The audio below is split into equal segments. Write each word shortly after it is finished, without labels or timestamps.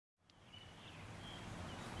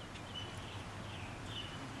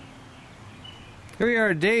Here we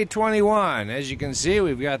are, day 21. As you can see,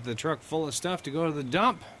 we've got the truck full of stuff to go to the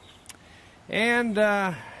dump. And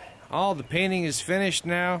all the painting is finished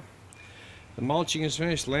now. The mulching is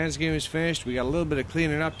finished, the landscaping is finished. We got a little bit of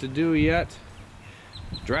cleaning up to do yet.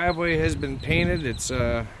 Driveway has been painted. It's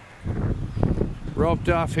roped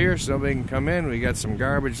off here so nobody can come in. We got some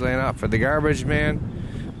garbage laying out for the garbage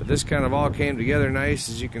man. But this kind of all came together nice,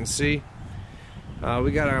 as you can see.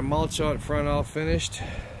 We got our mulch out front all finished.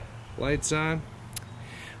 Lights on.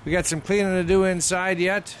 We got some cleaning to do inside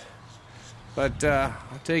yet, but I'll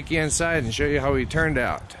take you inside and show you how we turned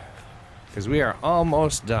out, because we are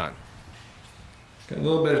almost done. Got a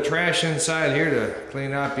little bit of trash inside here to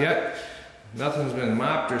clean up yet. Nothing's been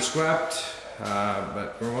mopped or swept,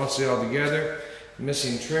 but we're mostly all together.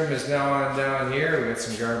 Missing trim is now on down here. We got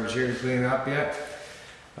some garbage here to clean up yet.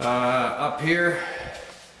 Up here,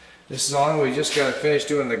 this is all we just got to finish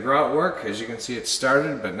doing the grout work. As you can see, it's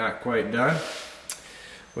started but not quite done.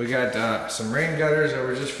 We got some rain gutters that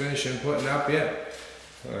we're just finishing putting up yet.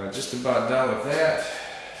 Just about done with that.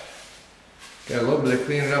 Got a little bit of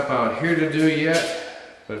cleaning up out here to do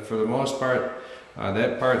yet, but for the most part,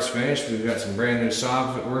 that part's finished. We've got some brand new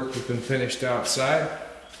soffit work that's been finished outside.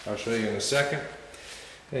 I'll show you in a second.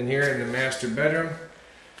 And here in the master bedroom,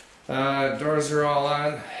 doors are all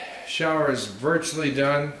on. Shower is virtually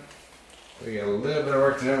done. We got a little bit of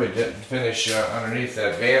work to do. We didn't finish underneath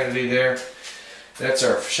that vanity there. That's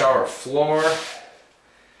our shower floor,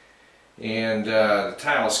 and the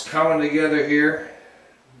tiles coming together here,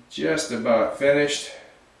 just about finished.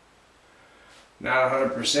 Not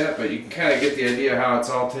 100%, but you can kind of get the idea how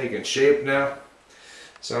it's all taking shape now.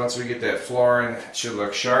 So once we get that floor in, it should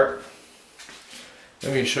look sharp.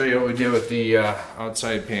 Let me show you what we did with the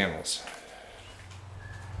outside panels.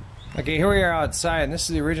 Okay, here we are outside, and this is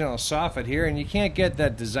the original soffit here, and you can't get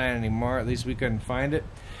that design anymore, at least we couldn't find it.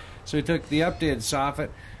 So we took the updated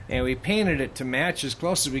soffit and we painted it to match as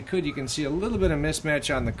close as we could. You can see a little bit of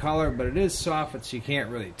mismatch on the color, but it is soffit, so you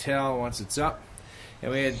can't really tell once it's up.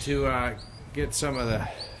 And we had to get some of the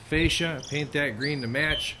fascia, paint that green to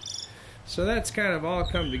match. So that's kind of all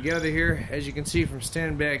come together here. As you can see from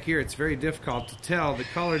standing back here, it's very difficult to tell the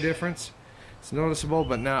color difference. It's noticeable,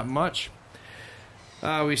 but not much.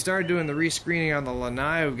 We started doing the rescreening on the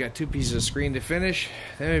lanai. We've got 2 pieces of screen to finish.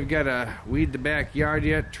 Then we've got to weed the backyard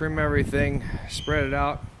yet, trim everything, spread it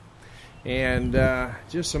out, and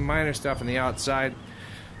just some minor stuff on the outside.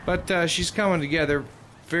 But she's coming together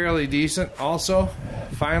fairly decent. Also,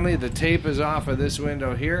 finally, the tape is off of this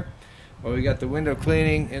window here. Well, we got the window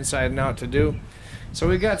cleaning inside and out to do. So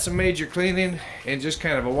we got some major cleaning and just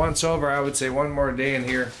kind of a once over. I would say one more day in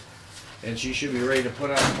here, and she should be ready to put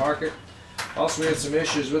on the market. Also, we had some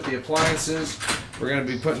issues with the appliances. We're going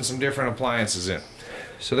to be putting some different appliances in.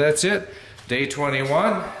 So that's it. Day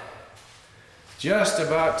 21. Just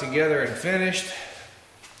about together and finished.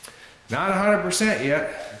 Not 100%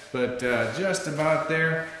 yet, but just about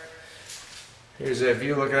there. Here's that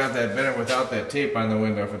view looking out that bedroom without that tape on the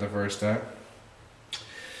window for the first time.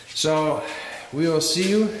 So we will see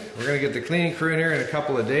you. We're going to get the cleaning crew in here in a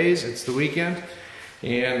couple of days. It's the weekend.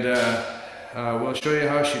 And we'll show you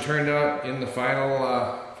how she turned out in the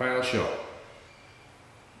final show.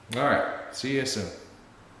 Alright, see you soon.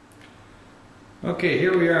 Okay,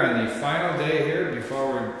 here we are on the final day here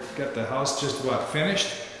before we got the house just about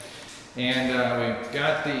finished. And we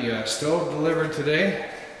got the stove delivered today.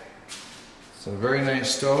 It's a very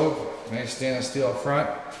nice stove, nice stainless steel front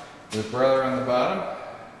with broiler on the bottom,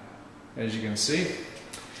 as you can see.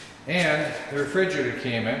 And the refrigerator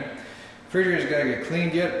came in. The refrigerator's got to get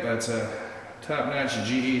cleaned yet, but it's a top-notch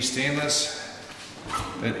GE stainless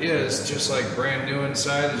that is just like brand new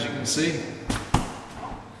inside, as you can see.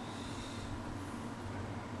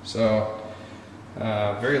 So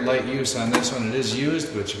very light use on this one. It is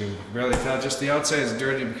used, but you can barely tell. Just the outside is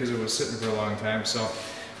dirty because it was sitting for a long time. So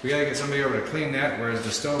we got to get somebody over to clean that, whereas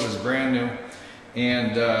the stove is brand new.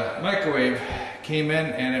 And microwave came in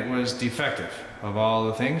and it was defective of all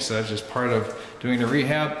the things. So that's just part of doing the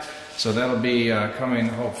rehab. So that'll be coming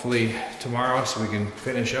hopefully tomorrow, so we can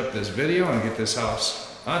finish up this video and get this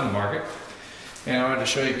house on the market. And I wanted to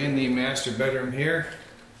show you in the master bedroom here.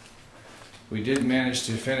 We did manage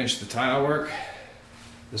to finish the tile work.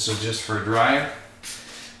 This is just for drying.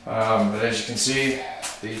 But as you can see,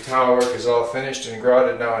 the tile work is all finished and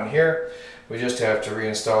grouted now in here. We just have to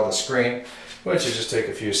reinstall the screen, which will just take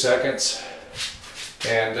a few seconds.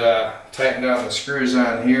 And tighten down the screws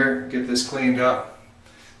on here, get this cleaned up.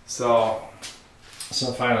 So,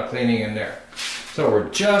 some final cleaning in there. So we're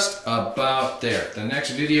just about there. The next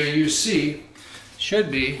video you see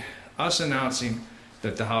should be us announcing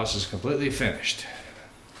that the house is completely finished.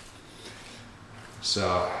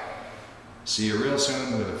 So, see you real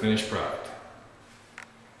soon with a finished product.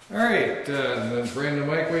 Alright, the brand new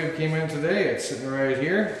microwave came in today. It's sitting right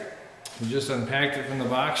here. We just unpacked it from the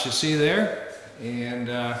box you see there. And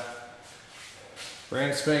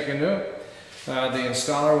brand spanking new. The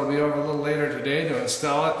installer will be over a little later today to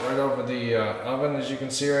install it right over the oven, as you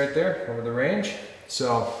can see right there, over the range.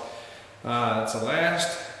 So it's the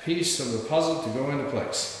last piece of the puzzle to go into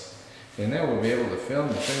place. And then we'll be able to film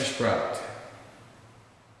the finished product.